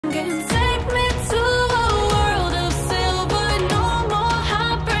and take me to a world of silver. No more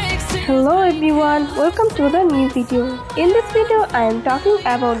heartbreaks. Hello everyone, welcome to the new video. In this video, I am talking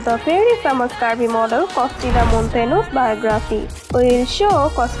about the very famous curvy model Costina Munteanu's biography. We will show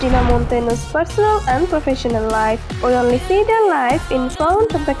Costina Munteanu's personal and professional life. We only see their life in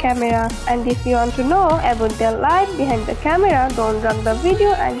front of the camera, and if you want to know about their life behind the camera, don't drop the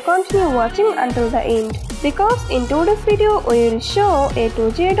video and continue watching until the end. Because in today's video, we will show A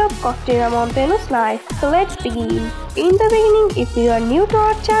to Z of Costina Munteanu's life. So let's begin. In the beginning, if you are new to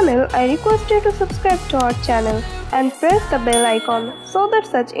our channel, I request you to subscribe to our channel and press the bell icon so that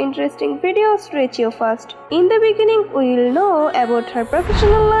such interesting videos reach you first. In the beginning, we will know about her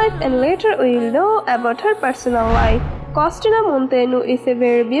professional life and later we will know about her personal life. Costina Munteanu is a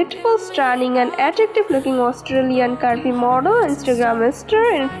very beautiful, stunning and attractive looking Australian curvy model, Instagram star,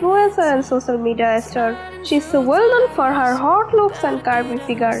 influencer and social media star. She is well known for her hot looks and curvy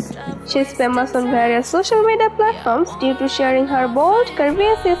figure. She is famous on various social media platforms due to sharing her bold,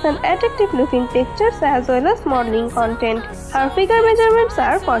 curvaceous and attractive looking pictures as well as modeling content. Her figure measurements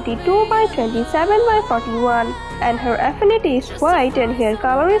are 42 by 27 by 41 and her affinity is white and hair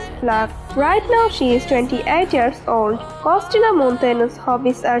color is black. Right now she is 28 years old. Costina Munteanu's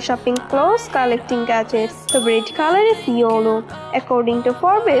hobbies are shopping clothes, collecting gadgets. Favorite color is yellow. According to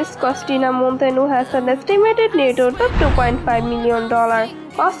Forbes, Costina Munteanu has an estimated net worth of $2.5 million.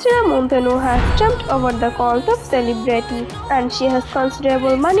 Costina Munteanu has jumped over the cult of celebrity and she has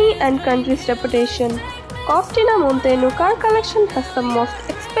considerable money and country's reputation. Costina Munteanu car collection has the most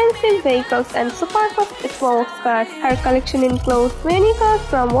expensive vehicles and super fast sports cars. Her collection includes many cars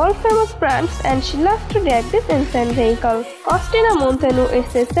from world famous brands and she loves to drive this insane vehicle. Costina Munteanu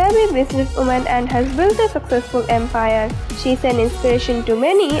is a savvy businesswoman and has built a successful empire. She is an inspiration to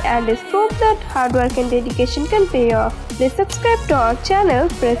many and is proof that hard work and dedication can pay off. Please subscribe to our channel,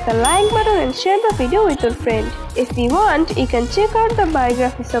 press the like button and share the video with your friend. If you want, you can check out the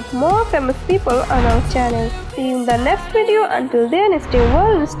biographies of more famous people on our channel. See you in the next video. Until then, stay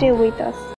well and stay with us.